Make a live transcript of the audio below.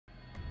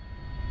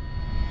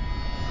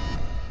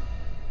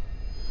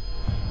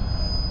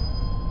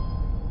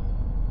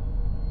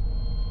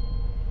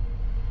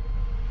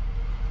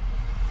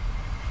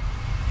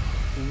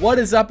What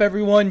is up,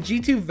 everyone?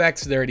 G2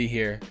 Vex30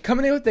 here,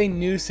 coming in with a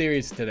new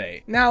series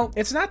today. Now,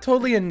 it's not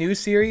totally a new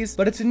series,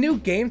 but it's a new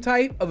game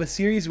type of a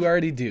series we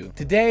already do.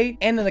 Today,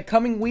 and in the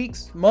coming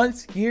weeks,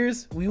 months,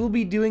 years, we will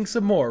be doing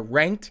some more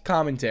ranked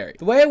commentary.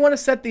 The way I want to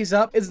set these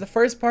up is the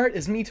first part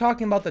is me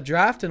talking about the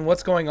draft and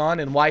what's going on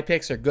and why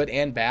picks are good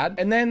and bad,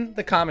 and then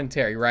the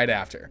commentary right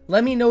after.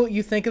 Let me know what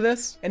you think of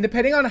this, and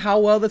depending on how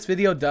well this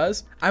video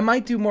does, I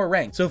might do more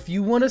ranked. So if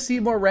you want to see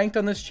more ranked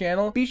on this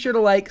channel, be sure to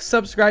like,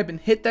 subscribe, and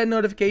hit that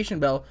notification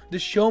bell to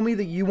show me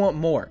that you want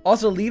more.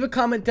 Also, leave a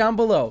comment down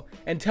below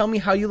and tell me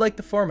how you like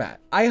the format.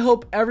 I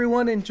hope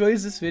everyone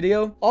enjoys this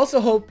video. Also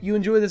hope you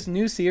enjoy this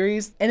new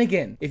series. And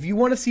again, if you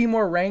want to see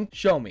more ranked,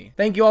 show me.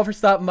 Thank you all for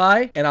stopping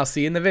by, and I'll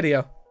see you in the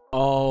video.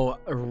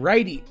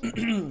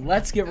 Alrighty,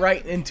 let's get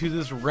right into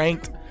this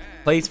ranked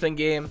placement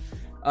game.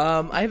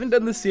 I haven't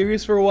done this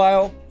series for a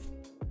while.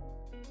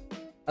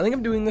 I think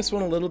I'm doing this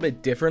one a little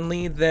bit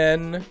differently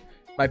than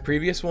my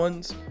previous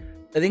ones.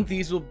 I think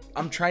these will,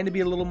 I'm trying to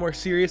be a little more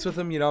serious with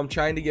them. You know, I'm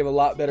trying to give a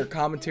lot better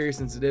commentary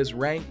since it is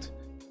ranked.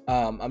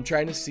 I'm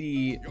trying to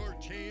see,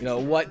 you know,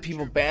 what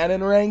people ban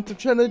in ranked. I'm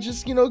trying to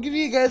just, you know, give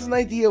you guys an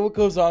idea what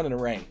goes on in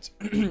ranked.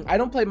 I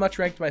don't play much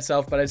ranked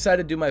myself, but I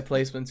decided to do my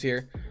placements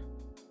here.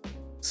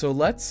 So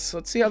let's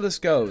see how this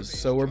goes.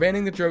 So we're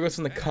banning the Drogos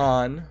and the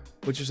Khan,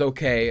 which is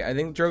okay. I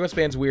think the Drogos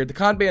ban's weird. The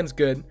Khan ban's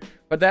good,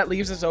 but that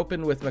leaves us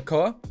open with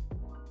Makoa.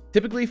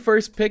 Typically,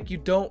 first pick, you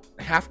don't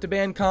have to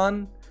ban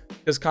Khan,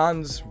 because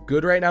Khan's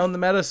good right now in the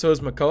meta, so is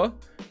Makoa.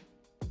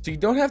 So you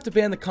don't have to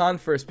ban the Khan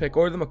first pick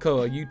or the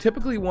Makoa. You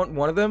typically want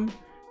one of them,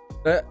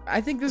 but I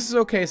think this is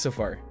okay so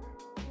far.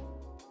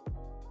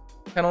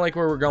 Kind of like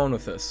where we're going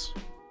with this.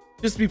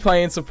 Just be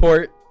playing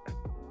support.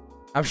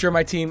 I'm sure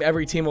my team,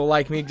 every team will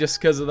like me just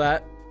because of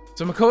that.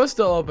 So Makoa's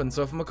still open,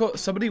 so if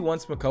somebody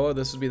wants Makoa,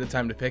 this would be the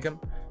time to pick him.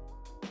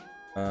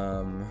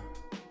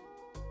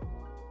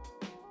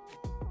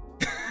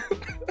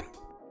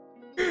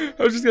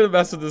 I'm just gonna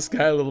mess with this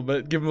guy a little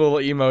bit, give him a little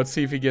emote,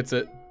 see if he gets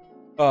it.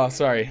 Oh,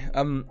 sorry,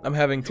 I'm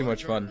having too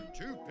much fun.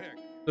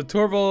 So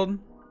Torvald,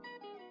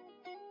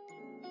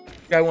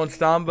 guy wants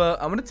Damba.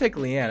 I'm gonna take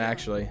Lian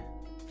actually.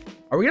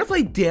 Are we gonna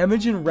play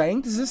damage in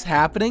ranked? Is this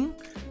happening?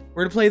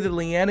 We're gonna play the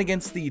Lian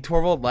against the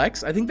Torvald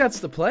Lex. I think that's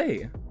the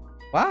play.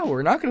 Wow,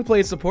 we're not gonna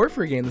play support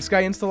for a game. This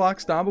guy insta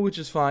locks Damba, which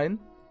is fine.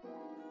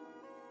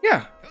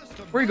 Yeah,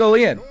 we're gonna go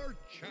Lian.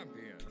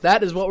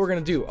 That is what we're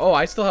going to do. Oh,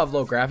 I still have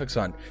low graphics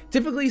on.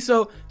 Typically,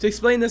 so to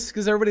explain this,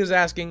 because everybody was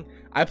asking,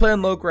 I play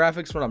on low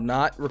graphics when I'm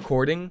not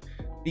recording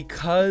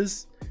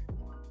because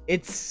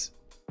it's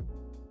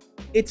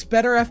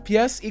better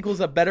FPS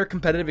equals a better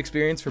competitive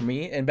experience for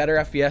me, and better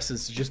FPS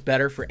is just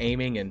better for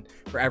aiming and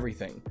for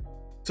everything.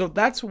 So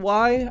that's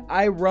why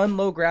I run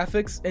low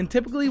graphics, and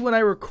typically when I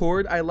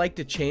record, I like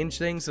to change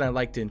things and I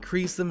like to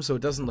increase them so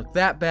it doesn't look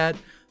that bad.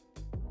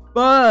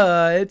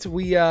 But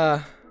we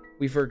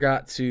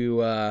forgot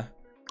to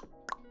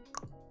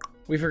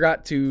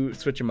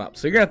switch them up.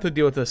 So you're gonna have to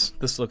deal with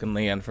this looking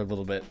Lian for a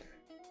little bit.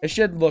 It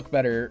should look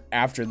better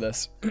after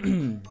this.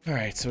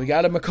 Alright, so we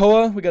got a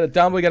Makoa, we got a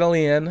Damba, we got a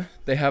Lian.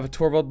 They have a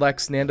Torvald,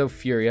 Lex, Nando,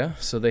 Furia.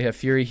 So they have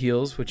Fury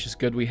heals, which is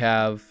good. We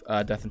have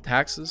Death and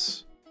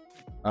Taxes.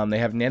 They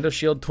have Nando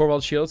shield,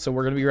 Torvald shield. So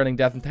we're gonna be running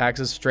Death and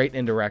Taxes straight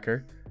into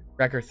Wrecker.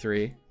 Wrecker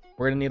 3.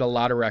 We're gonna need a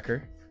lot of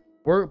Wrecker.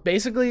 We're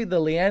basically the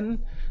Lian,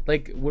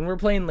 like when we're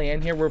playing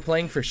Lian here, we're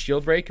playing for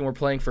shield break and we're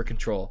playing for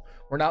control.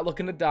 We're not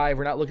looking to dive,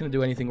 we're not looking to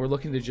do anything, we're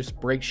looking to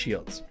just break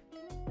shields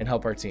and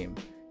help our team.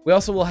 We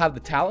also will have the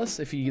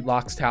Talus if he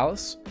locks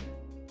Talus.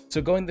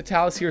 So going the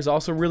Talus here is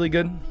also really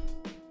good.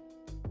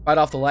 Fight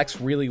off the Lex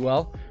really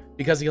well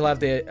because he'll have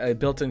the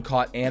built-in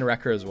Caught and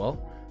Wrecker as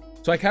well.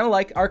 So I kind of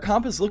like, our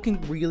comp is looking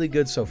really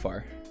good so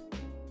far.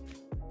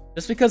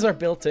 Just because our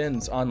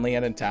built-ins on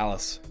Lian and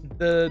Talus.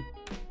 The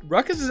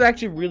Ruckus is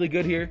actually really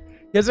good here.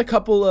 He has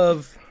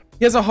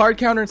a hard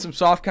counter and some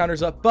soft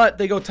counters up, but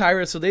they go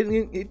Tyra, so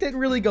it didn't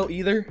really go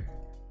either.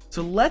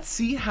 So let's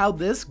see how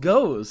this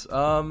goes.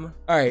 All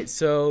right,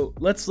 so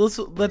let's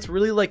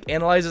really like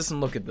analyze this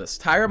and look at this.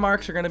 Tyra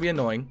marks are gonna be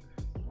annoying.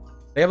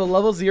 They have a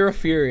level 0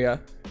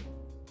 Furia.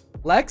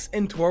 Lex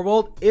and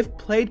Torvald, if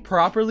played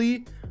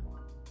properly,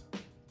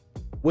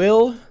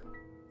 will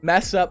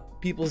mess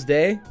up people's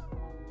day.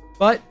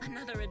 But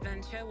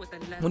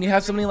when you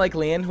have somebody like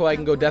Lian, who I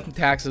can go Death and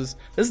Taxes,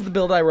 this is the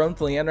build I run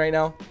with Lian right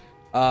now.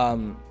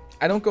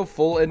 I don't go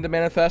full into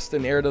Manifest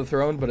and Heir to the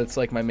Throne, but it's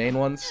like my main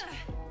ones.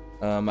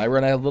 I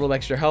run a little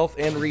extra health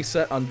and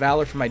reset on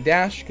Valor for my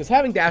dash, because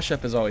having dash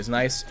up is always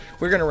nice.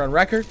 We're going to run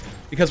Wrecker,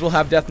 because we'll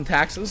have Death and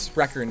Taxes,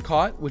 Wrecker and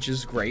Caught, which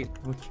is great,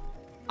 which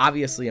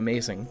obviously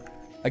amazing.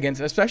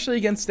 Especially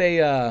against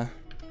a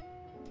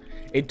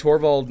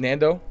Torvald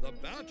Nando.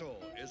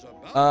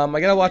 I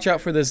gotta watch out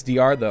for this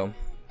DR though.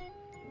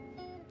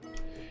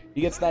 He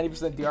gets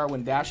 90% DR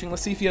when dashing.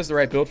 Let's see if he has the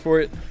right build for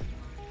it.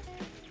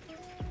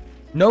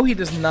 No, he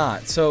does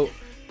not. So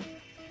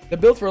the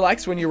build for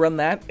Lex when you run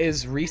that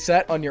is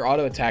reset on your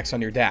auto attacks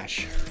on your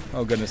dash.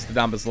 Oh goodness, the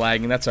Damba's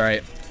lagging. That's all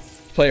right.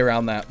 Play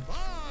around that.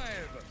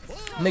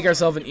 Make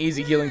ourselves an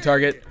easy healing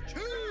target.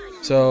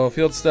 So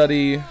field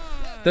study.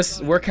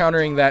 We're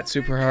countering that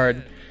super hard.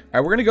 All right,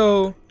 we're gonna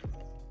go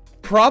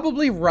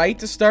probably right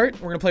to start.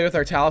 We're gonna play with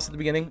our Talus at the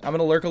beginning. I'm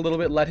gonna lurk a little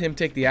bit, let him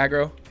take the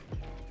aggro.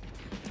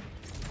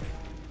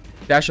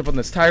 Dash up on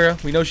this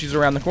Tyra. We know she's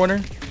around the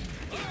corner.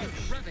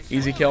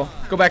 Easy kill.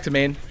 Go back to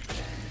main.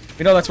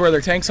 We know that's where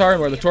their tanks are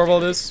and where the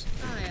Torvald is.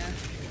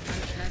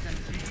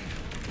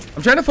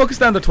 I'm trying to focus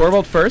down the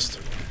Torvald first,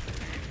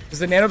 because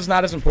the Nano's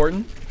not as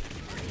important.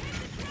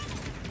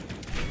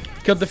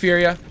 Killed the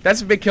Furia.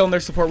 That's a big kill in their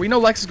support. We know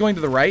Lex is going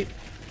to the right.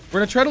 We're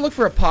going to try to look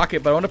for a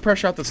pocket, but I want to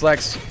pressure out this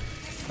Lex.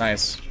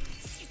 Nice.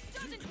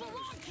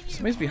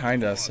 Somebody's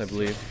behind us, I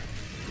believe.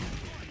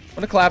 I'm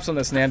going to collapse on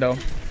this Nando.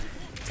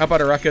 How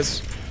about a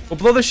Ruckus? We'll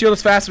blow the shield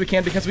as fast as we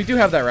can because we do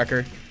have that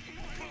Wrecker.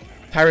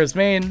 Tyra's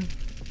main.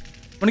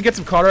 I'm going to get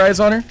some cauterize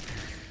on her.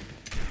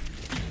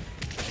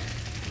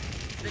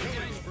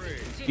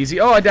 Easy.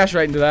 Oh, I dashed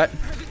right into that.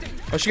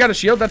 Oh, she got a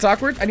shield. That's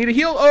awkward. I need a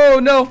heal. Oh,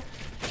 no.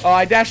 Oh,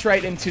 I dashed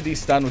right into the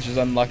stun, which is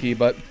unlucky,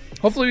 but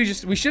hopefully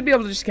we should be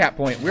able to just cap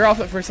point. We were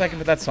off it for a second,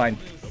 but that's fine.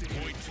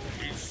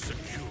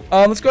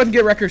 Let's go ahead and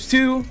get Wreckers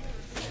 2.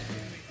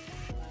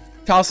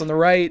 Talus on the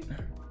right.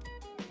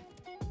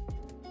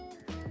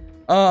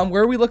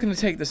 Where are we looking to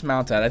take this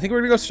mount at? I think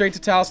we're gonna go straight to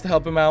Talus to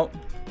help him out.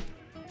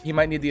 He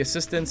might need the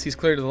assistance. He's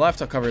clear to the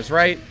left. I'll cover his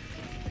right.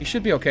 He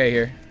should be okay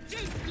here.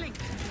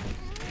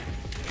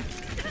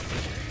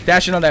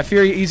 Dashing on that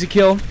Fury. Easy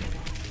kill.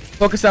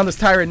 Focus down this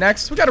Tyra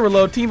next. We gotta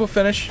reload. Team will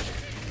finish.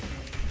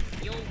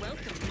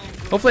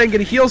 Hopefully I can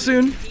get a heal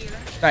soon.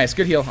 Nice.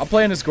 Good heal. I'll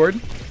play in his Gord.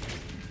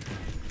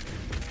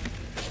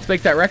 Let's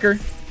make that Wrecker.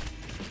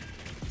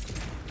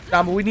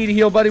 But we need a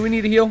heal, buddy. We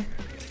need a heal.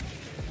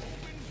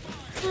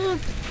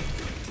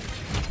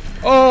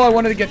 Oh, I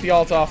wanted to get the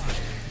ult off.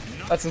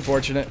 That's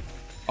unfortunate.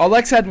 Oh,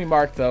 Lex had me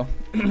marked, though.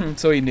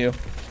 So he knew.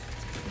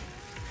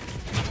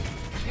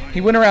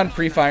 He went around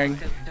pre-firing.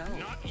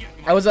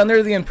 I was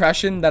under the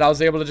impression that I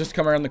was able to just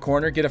come around the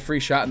corner, get a free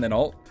shot, and then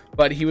ult.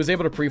 But he was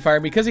able to pre-fire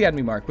me because he had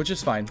me marked, which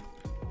is fine.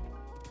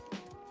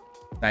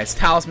 Nice.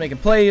 Talus making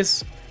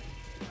plays.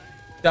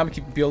 Dom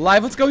keeping people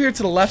alive. Let's go here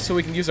to the left so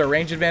we can use our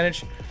range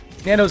advantage.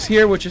 Nano's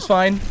here, which is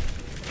fine.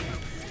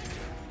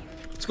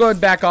 Let's go ahead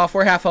and back off.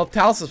 We're half health.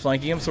 Talus is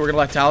flanking him, so we're going to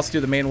let Talus do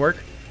the main work.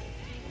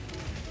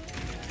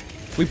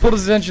 We pulled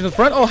his attention to the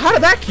front. Oh, how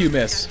did that Q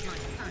miss?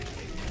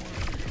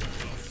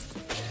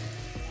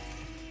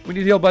 We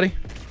need heal, buddy.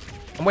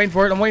 I'm waiting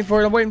for it. I'm waiting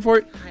for it. I'm waiting for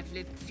it.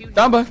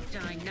 Damba.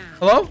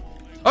 Hello?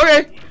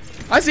 Okay.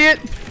 I see it.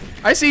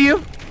 I see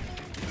you.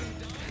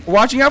 We're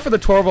watching out for the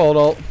Torvald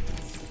ult.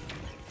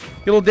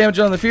 Get a little damage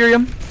on the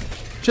Furium.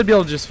 Should be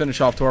able to just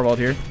finish off Torvald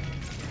here.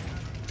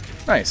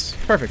 Nice.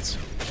 Perfect.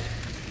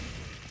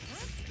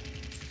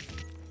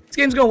 This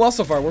game's going well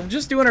so far. We're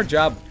just doing our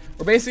job.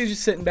 We're basically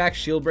just sitting back,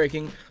 shield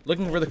breaking,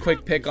 looking for the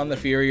quick pick on the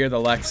Fury or the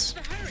Lex.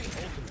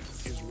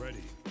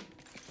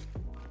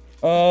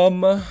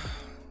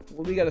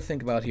 What do we got to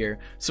think about here?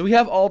 So we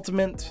have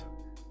ultimate.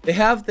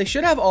 They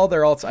should have all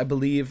their ults, I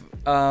believe.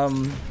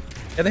 And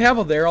they have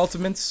all their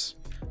ultimates.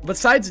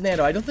 Besides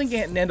Nando, I don't think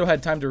Nando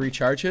had time to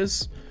recharge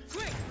his.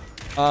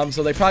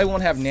 So they probably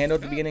won't have Nando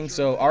at the beginning.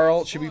 So our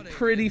ult should be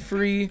pretty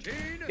free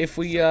if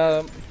we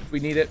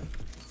need it.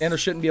 Nando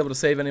shouldn't be able to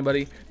save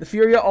anybody. The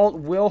Furia ult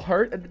will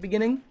hurt at the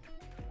beginning.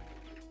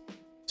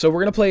 So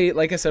we're gonna play,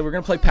 like I said, we're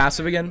gonna play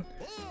passive again.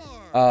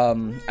 I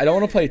don't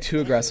want to play too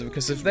aggressive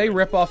because if they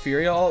rip off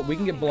Furia ult, we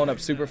can get blown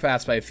up super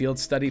fast by a field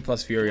study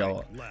plus Furia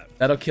ult.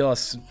 That'll kill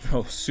us.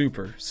 Oh,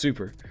 super.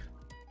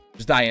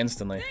 Just die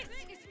instantly.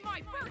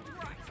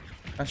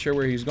 Not sure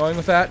where he's going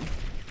with that.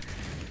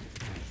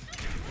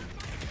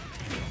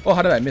 Oh,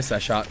 how did I miss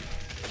that shot?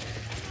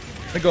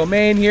 I'm gonna go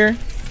main here.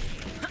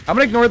 I'm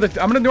gonna ignore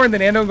the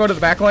Nando and go to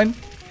the back line.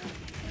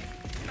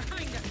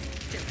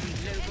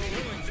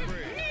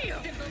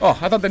 Oh,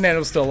 I thought the Nando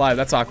was still alive.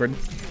 That's awkward.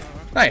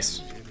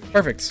 Nice.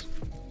 Perfect.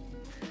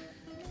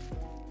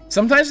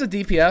 Sometimes the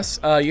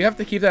DPS, you have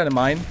to keep that in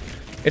mind.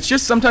 It's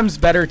just sometimes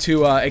better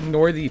to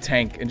ignore the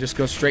tank and just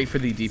go straight for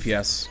the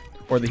DPS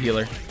or the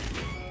healer.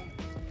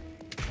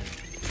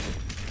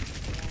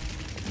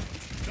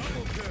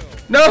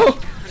 No!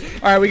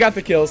 Alright, we got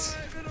the kills.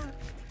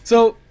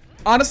 So,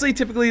 honestly,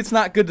 typically it's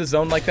not good to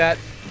zone like that.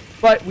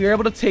 But we were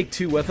able to take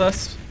 2 with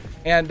us.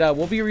 And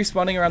we'll be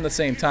respawning around the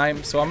same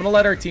time. So I'm going to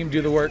let our team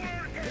do the work.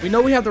 We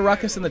know we have the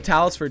Ruckus and the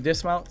Talus for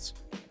dismounts.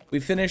 We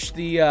finished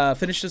the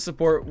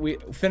support. We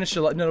finished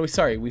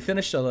the we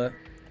finished the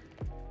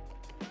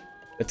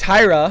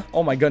Tyra.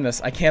 Oh my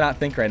goodness, I cannot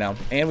think right now.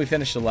 And we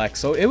finished the Lex.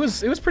 So it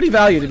was pretty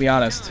value, to be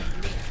honest.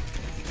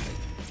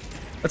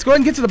 Let's go ahead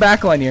and get to the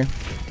back line here.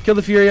 Kill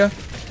the Furia.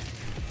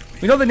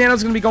 We know the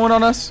Nano's gonna be going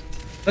on us.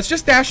 Let's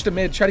just dash to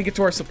mid, try to get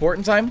to our support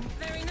in time.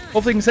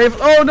 Hopefully we can save.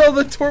 Oh no,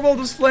 the Torvald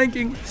is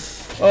flanking.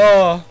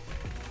 Oh,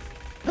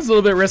 that's a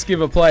little bit risky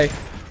of a play.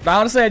 But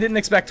honestly, I didn't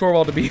expect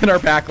Torvald to be in our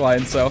back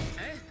line, so.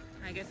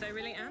 I guess I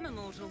really am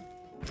immortal.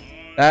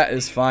 That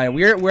is fine.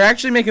 We're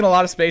actually making a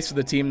lot of space for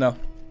the team, though.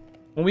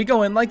 When we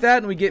go in like that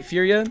and we get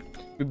Furia,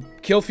 we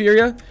kill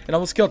Furia and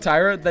almost kill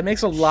Tyra, that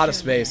makes a lot of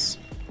space.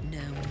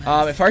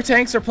 If our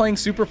tanks are playing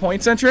super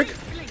point centric,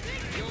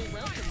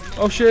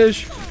 Oh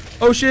shiz.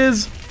 Oh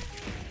shiz.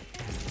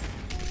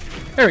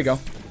 There we go.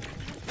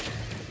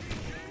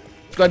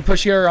 Let's go ahead and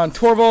push here on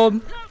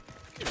Torvald.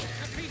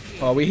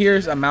 Oh, we hear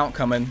a mount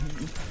coming.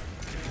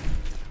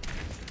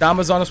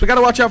 Damba's on us. We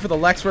gotta watch out for the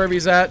Lex wherever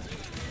he's at.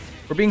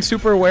 We're being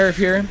super aware of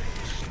here.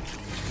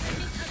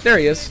 There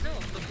he is.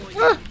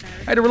 Ah,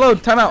 I had to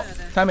reload. Time out.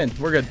 Time in.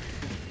 We're good.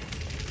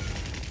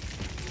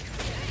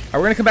 Alright,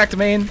 we're gonna come back to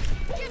main.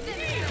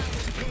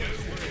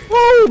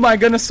 Oh my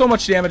goodness, so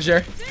much damage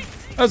there.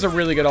 That was a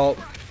really good ult.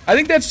 I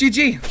think that's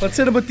GG. Let's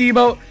hit him with the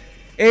emote.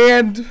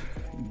 And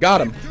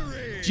got him.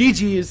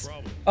 GG's.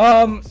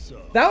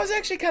 That was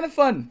actually kind of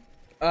fun.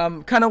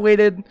 Kind of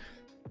waited,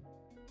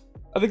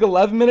 I think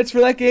 11 minutes for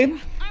that game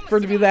for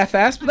it to be that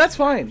fast, but that's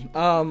fine.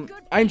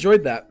 I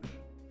enjoyed that.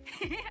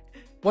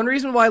 One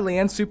reason why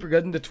Lian's super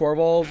good into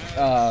Torvald,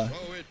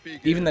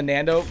 even the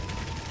Nando,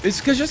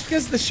 is just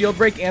because of the shield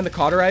break and the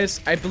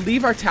cauterize. I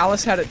believe our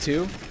Talus had it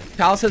too.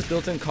 Talus has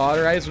built-in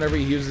cauterize whenever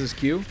he uses his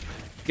Q.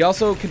 He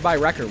also can buy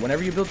Wrecker.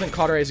 Whenever you built in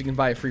cauterize, you can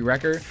buy a free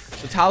Wrecker.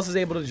 So Talus is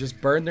able to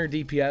just burn their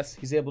DPS.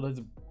 He's able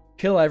to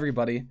kill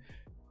everybody.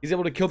 He's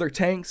able to kill their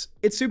tanks.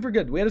 It's super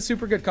good. We had a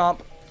super good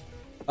comp.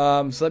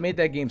 So that made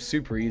that game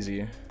super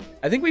easy.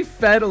 I think we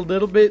fed a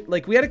little bit.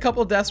 Like, we had a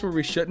couple of deaths where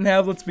we shouldn't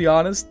have, let's be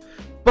honest.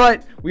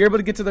 But we were able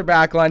to get to their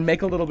backline,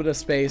 make a little bit of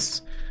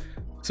space.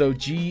 So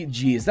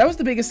GG's. That was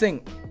the biggest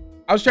thing.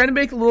 I was trying to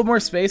make a little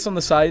more space on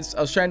the sides.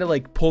 I was trying to,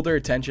 like, pull their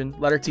attention,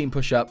 let our team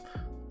push up.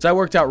 So that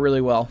worked out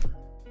really well.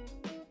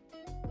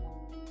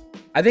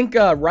 I think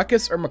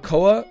Ruckus or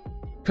Makoa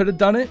could have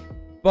done it,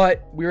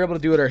 but we were able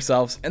to do it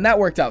ourselves, and that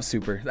worked out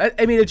super.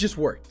 I mean, it just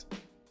worked.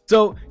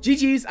 So,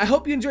 GG's. I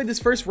hope you enjoyed this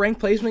first ranked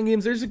placement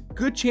games. There's a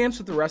good chance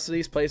with the rest of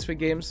these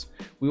placement games,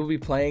 we will be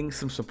playing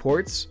some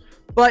supports,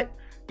 but,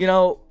 you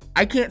know,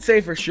 I can't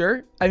say for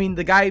sure. I mean,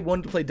 the guy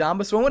wanted to play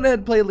Damba, so I went ahead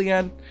and played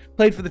Lian,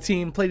 played for the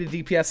team, played a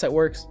DPS that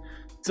works.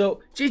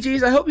 So,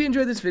 GG's. I hope you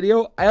enjoyed this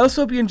video. I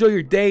also hope you enjoy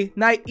your day,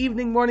 night,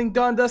 evening, morning,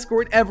 dawn, dusk, or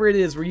whatever it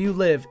is where you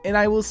live, and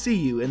I will see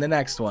you in the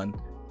next one.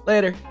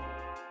 Later.